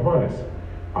accept the Karbanis?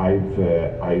 I've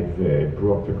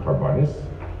brought the Karbanis,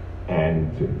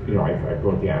 and I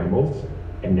brought the animals,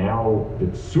 and now the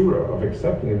tzura of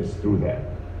accepting it is through that.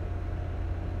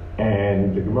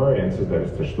 And the Gemara answers that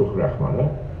it's Tashtuch Rachmana,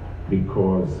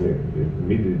 because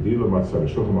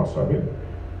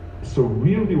so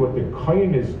really what the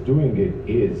Kohen is doing it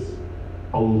is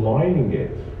aligning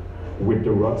it with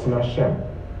the Ratzon Hashem.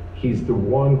 He's the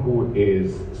one who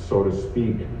is, so to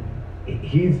speak,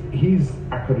 he's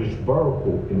HaKadosh Baruch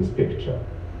Hu in this picture.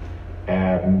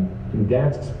 And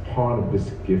that's part of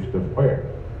this gift of oil.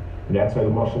 And that's why the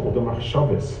Mashal all the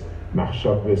machshavas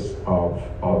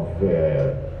of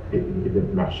the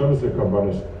machshavas of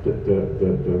Karbanis, the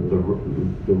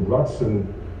Ratzon,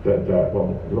 the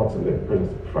Ratzon, the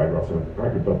person's fried Ratzon,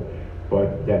 but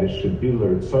that it should be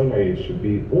learned, it should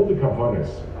be all the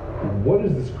Kavanis. What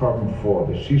is this carbon for?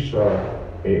 The Shisha,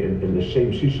 and the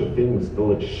Shem Shisha things, the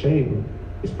L'Shem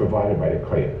is provided by the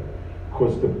Kohen.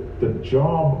 Because the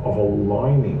job of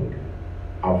aligning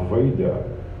Avodah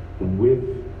with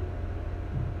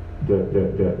the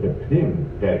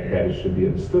Pnim, that it should be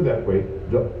understood that way,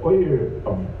 the oil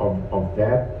of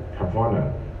that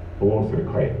Kavana belongs to the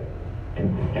Kohen.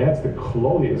 And that's the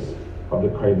klolius of the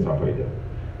Kohen's Avodah.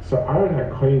 So Aaron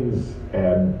HaKohen's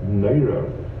Menorah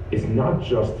is not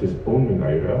just his own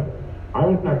Menorah.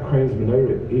 Aaron HaKohen's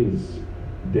Menorah is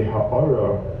the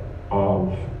ha'ara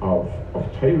of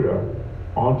Torah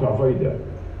onto Avodah.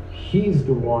 He's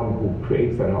the one who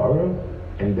creates that ha'ara,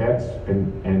 and that's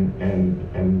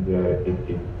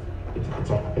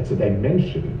it's a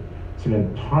dimension. It's an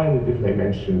entirely different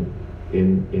dimension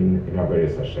in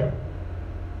Avodas Hashem.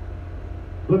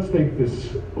 Let's take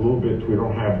this a little bit. We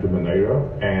don't have the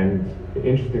Menorah, and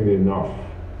interestingly enough,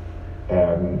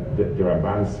 the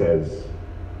Ramban says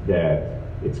that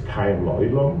it's Kaim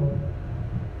La'ilam.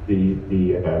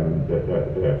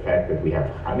 The fact that we have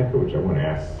Hanukkah, which I want to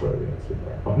ask,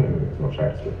 it's not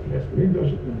Shabbos,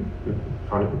 but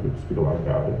Hanukkah could speak a lot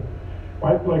about it.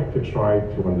 I'd like to try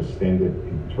to understand it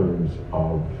in terms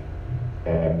of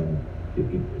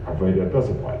Avodah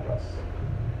doesn't like us.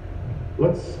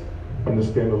 Let's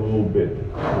understand a little bit.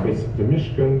 The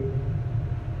Mishkan,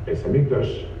 Beis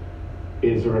Hamikdash,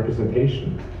 is a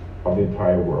representation of the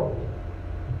entire world.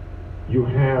 You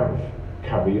have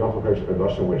Kaviyach HaKadosh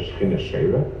Kadosh where Shechina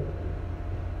Sheira,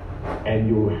 and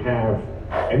you have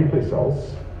any place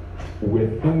else where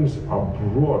things are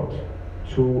brought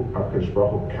to HaKadosh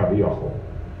Baruch Hu Kaviyach.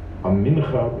 A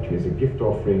mincha, which means a gift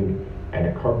offering, and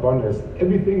a karbanas,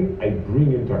 everything I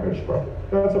bring into HaKadosh Baruch Hu.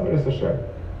 That's Avodas Hashem.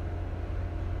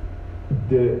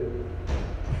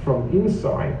 From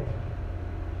inside,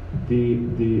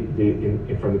 from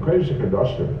the Kodesh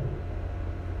HaKadoshim,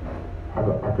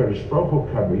 HaKadosh Baruch Hu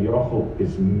Kaviyachol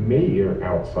is meir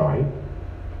outside,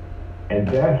 and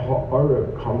that ha'ara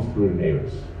comes through the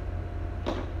neiros.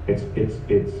 It's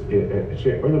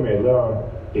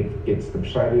the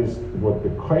pshat is what the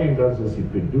Kohen does is he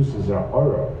produces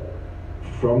ha'ara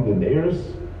from the neiros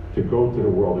to go to the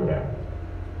world around.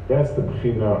 That's the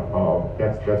bechina of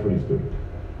that's what he's doing.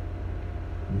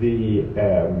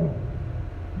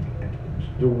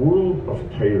 The world of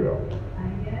Torah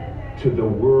to the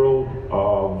world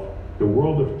of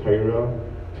Torah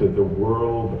to the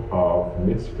world of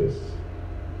mitzvahs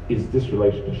is this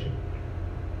relationship.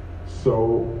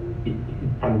 So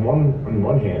on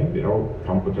one hand,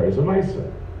 Talmud Torah is a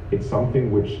ma'aseh. It's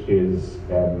something which is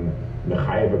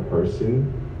mechayev a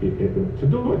person to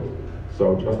do it.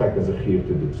 So just like there's a chiyuv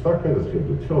to do tzedakah, there's a chiyuv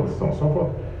to do tefillah, so on and so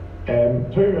forth.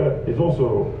 Torah is also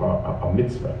a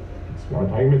mitzvah. It's one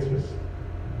of the mitzvahs.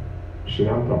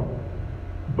 Shinam Tom.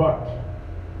 But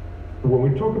when we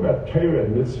talk about Torah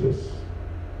and mitzvahs,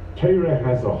 Torah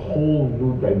has a whole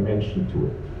new dimension to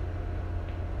it.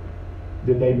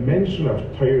 The dimension of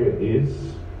Torah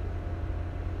is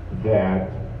that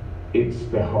It's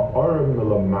the ha'ara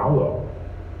milamala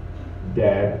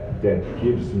that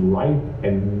gives light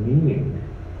and meaning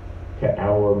to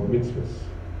our mitzvahs.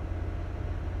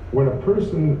 When a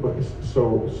person,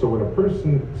 when a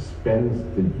person spends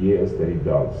the years that he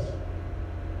does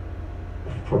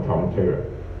for Talmud Torah,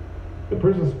 the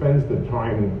person spends the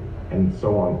time and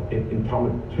so on in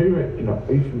Talmud Torah in a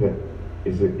way that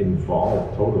is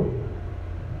involved totally.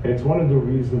 And it's one of the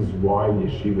reasons why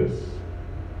yeshivas,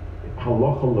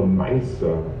 halacha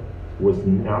l'maisa, was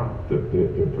not the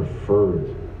preferred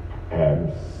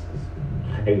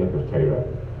chelek of Torah.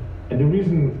 And the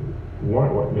reason, there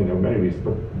are many reasons,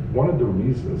 but one of the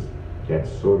reasons that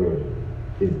sort of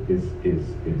is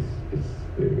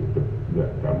the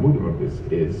amudim of this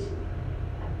is,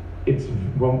 it's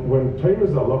when Torah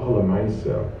is halacha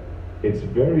l'maisa, it's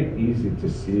very easy to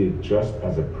see it just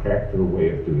as a practical way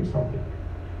of doing something.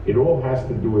 It all has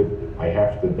to do with, I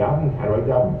have to daven, how do I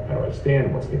daven? How do I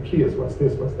stand? What's the kiyas? What's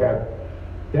this? What's that?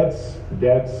 That's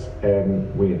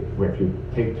where if you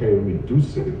take Torah and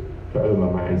reduce it to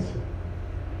Olam HaMaaseh.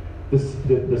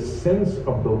 The sense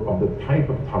of the type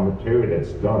of Talmud Torah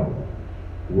that's done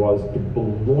was it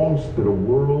belongs to the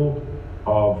world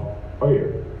of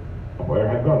Oyer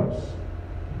Haganus.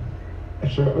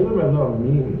 Asher Olam Elah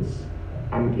means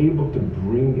I'm able to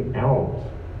bring out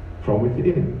from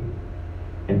within.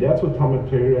 And that's what Talmud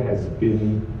Torah has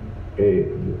been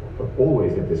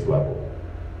always at this level.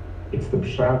 It's the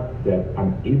pshat that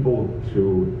I'm able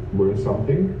to learn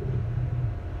something,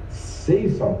 say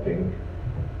something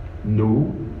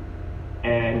new,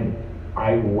 and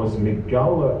I was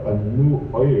megala a new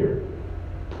oyer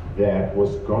that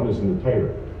was ganas in the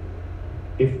Torah.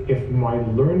 If my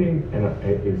learning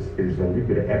is a little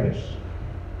bit of emish,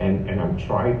 and I'm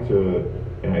trying to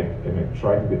be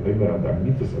omer on the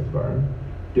mitzvahs advarim,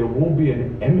 there will be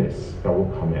an emes that will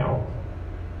come out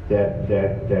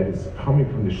that is coming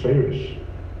from the sheirish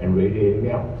and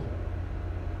radiating out.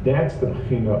 That's the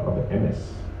bechina of the emes.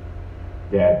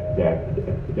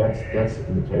 That's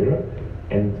in the Torah,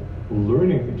 and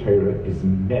learning the Torah is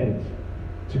meant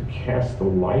to cast a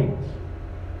light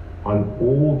on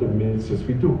all the mitzvahs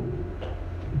we do.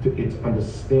 It's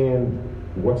understand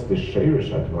what's the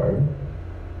sheirish advarim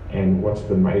and what's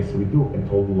the ma'aseh we do, and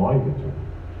to align the two.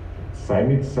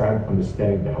 Side side,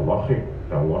 understanding the halacha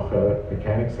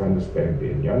mechanics, understanding the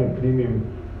inyan and premium.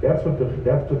 That's what the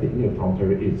inyan Talmud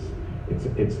Torah is. It's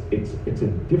a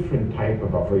different type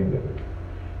of avodah.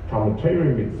 Talmud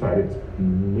Torah inside its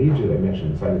major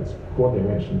dimension, inside its core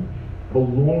dimension,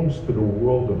 belongs to the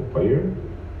world of Oyer.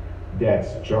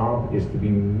 That's job is to be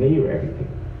meir everything.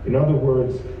 In other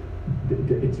words,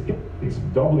 it's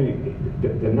doubly,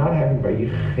 the not having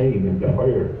vayichein and the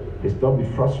Oyer is doubly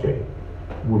frustrating.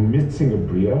 We're missing a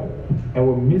bria, and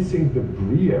we're missing the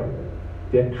bria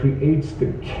that creates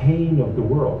the cane of the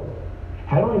world.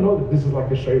 How do I know that this is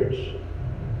like a sheirish?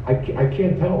 I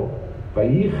can't tell.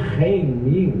 Vayichein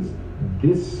means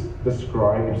this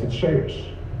describes its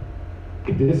sheirish.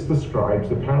 This describes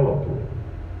the parallel to it.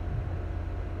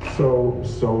 So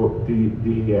in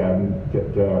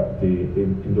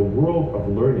the world of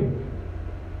learning,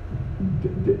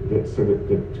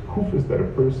 the kufas that a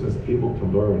person is able to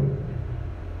learn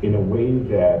in a way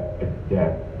that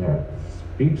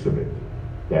speaks of it,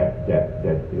 that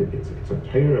it's a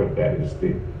Torah that is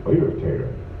the Oyer of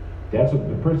Torah. That's what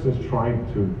the person is trying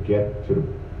to get to the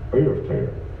Oyer of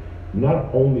Torah,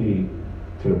 not only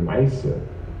to the Maaseh,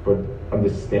 but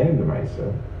understanding the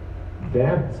Maaseh.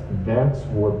 That's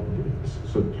what.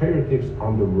 So Torah takes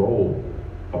on the role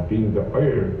of being the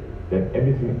Oyer that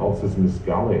everything else is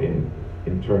misgala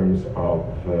in terms of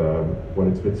what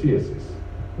its mitzias is.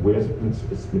 Where's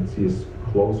its mitzias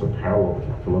close or parallel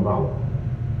to Lamala?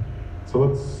 So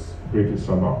let's briefly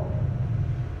sum up.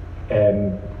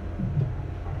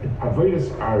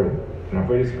 Avodas Aaron and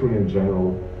Avodas Kun in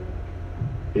general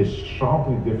is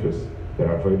sharply different than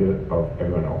Avodah of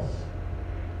everyone else.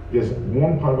 There's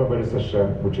one part of Avodas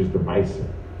Hashem which is the Maaseh,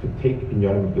 to take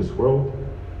inyanim of this world,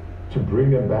 to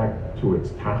bring them back to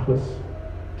its tachlis,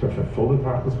 to fulfill the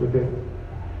tachlis with it,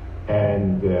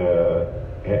 and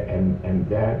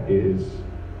that is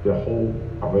the whole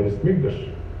Avodas Mikdash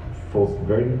falls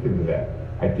very deep into that.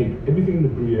 I take everything in the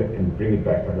Bria and bring it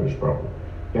back to HaKadosh Baruch Hu.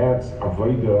 That's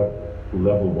Avodah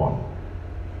level 1.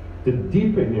 The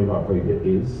deeper in your Avodah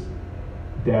is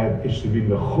that it should be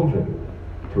mechuven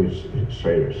to its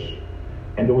sheirish.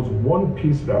 And there was one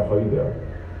piece of Avodah,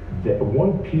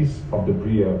 one piece of the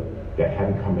Bria that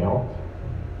hadn't come out,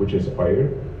 which is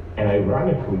Oyer, and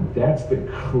ironically, that's the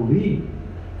kli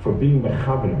for being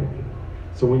mechaven everything.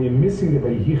 So when you're missing the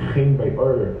vayichein by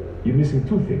Oyer, you're missing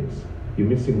two things. You're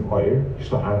missing Oyer,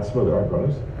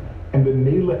 And the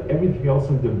Mela, everything else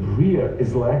in the Bria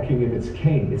is lacking in its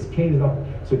cane. Its cane is not,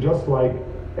 so just like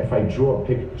if I draw a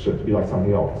picture to be like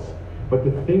something else. But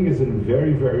the thing is in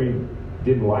very, very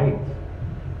dim light.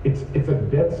 It's a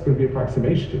that's going to be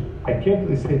approximation. I can't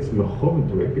really say it's mechuven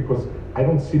to it because I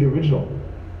don't see the original.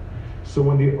 So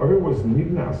when the oil was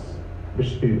nignas,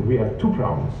 we have two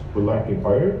problems. We're lacking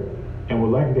oil, and we're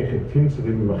lacking the chetim to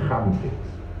the mechaben things.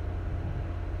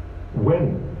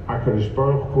 When HaKadosh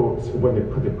Baruch Hu, when the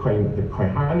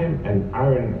Kohanim and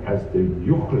Aaron as the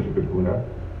Yuchrish Bekuna,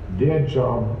 their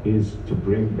job is to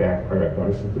bring back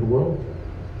Aragonis into the world.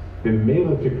 The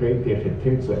Mela to create the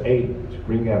Chetimtza to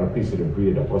bring out a piece of the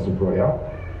Bria that wasn't brought out.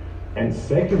 And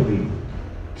secondly,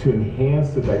 to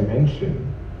enhance the dimension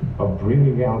of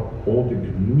bringing out all the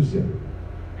Gnuzim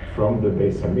from the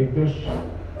Beis Hamikdash,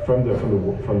 from the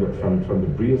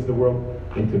Brias of the world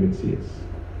into Metzias.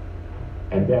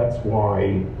 And that's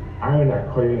why Aaron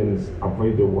HaKohen's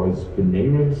Avodah was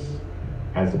B'neiros,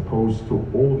 as opposed to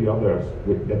all the others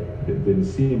that the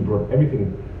Nesiim brought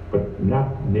everything, but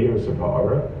not Neiros of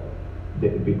Ha'ara,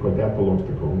 because that belongs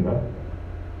to Kohuna.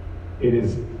 It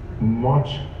is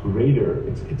much greater,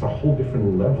 it's a whole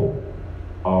different level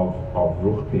of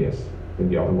Ruchnias than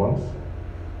the other ones.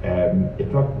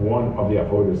 It's not one of the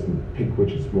Avodas and pick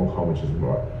which is more, how much is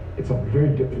more. It's a very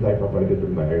different type of Avodah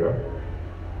than Menorah.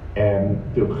 And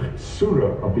the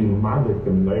surah of being Malik the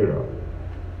Menorah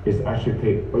is actually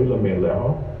take Olam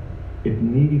Eleha. It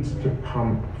needs to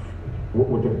come.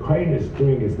 What the Kohen is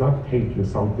doing is not taking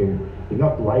something, he's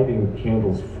not lighting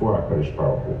candles for HaKadosh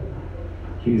Baruch Hu.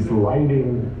 He's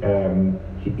lighting,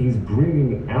 he's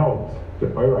bringing out the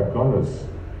Oyer Agonos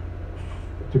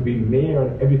to be mayor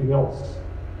and everything else.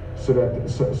 So that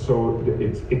it's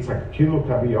a kilo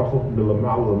kaviyachol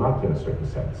milamal lamata in a certain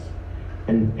sense.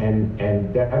 And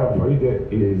that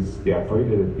avodah is the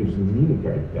avodah that gives meaning to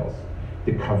everything else.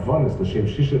 The kavanas, the shem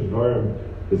shishat dvarim,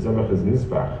 the zemach is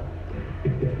nizbach.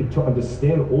 To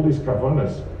understand all these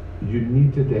kavanas, you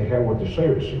need to hear what the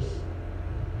shirish is.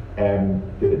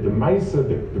 The maisa,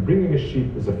 the bringing a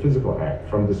sheep is a physical act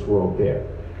from this world there.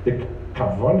 The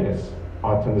kavanas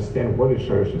are to understand what is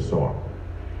shirish and so on.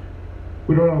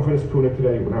 We don't have Avodas Puna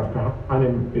today. We don't have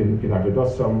Kahanim in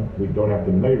Avodah. We don't have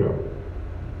the Menorah,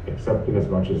 except in as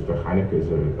much as the Hanukkahs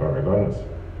are Aganos.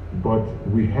 But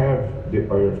we have the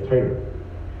Oyer of Torah.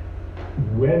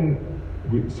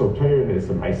 So Torah is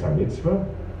a Maisa Mitzvah,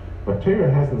 but Torah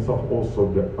has in itself also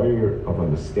the Oyer of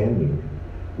understanding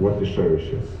what the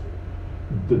Shorish is.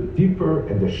 The deeper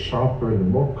and the sharper and the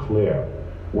more clear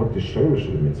what the Shorish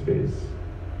of the Mitzvah is,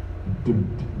 the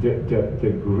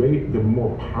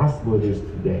more possible it is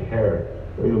to the hair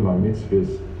Olam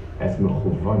HaMitzvahs as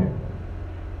mechuvanim.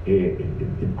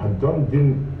 Adon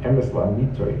din emes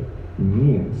la'amitoy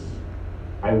means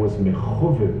I was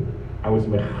mechuven, I was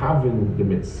mechaven the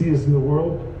metzias in the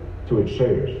world to its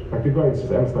shirish. Like the guy says,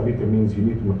 emes la'amitoy means you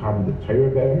need to mechaven the Torah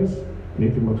be'emes, you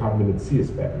need to mechaven the metzias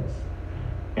be'emes.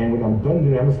 And when I'm done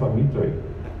din emes la'amitoy,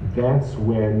 that's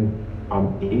when I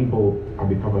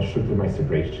become a Shutta Ma'aseh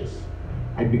Bereishis.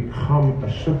 I become a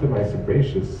Shutta Ma'aseh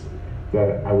Bereishis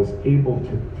that I was able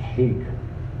to take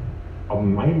a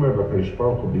Maimer of HaKadosh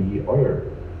Baruch Hu B'Yi Oyer,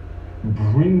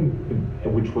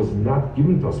 which was not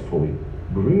given to us fully,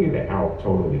 bring it out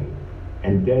totally,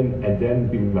 and then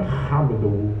be Mechabed the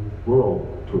world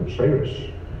to a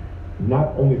Cherish,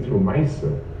 not only through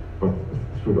Ma'aseh, but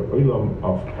through the Olam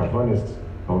of Kavanas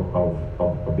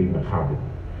of being Mechabed.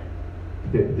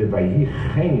 The Vayi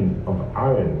Chain of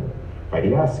Aaron,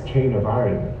 Vayas Cain of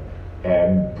Aaron,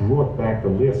 brought back the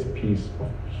last piece of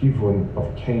Kivon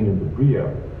of Cain and the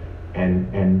Bria,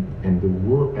 and the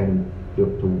world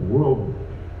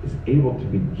is able to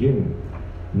begin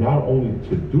not only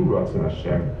to do Ratzon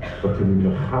Hashem, but to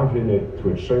mechavin it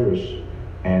to its shirish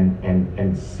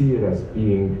and see it as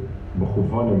being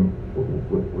mechuvanim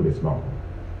with its mouth.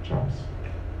 Shabbos.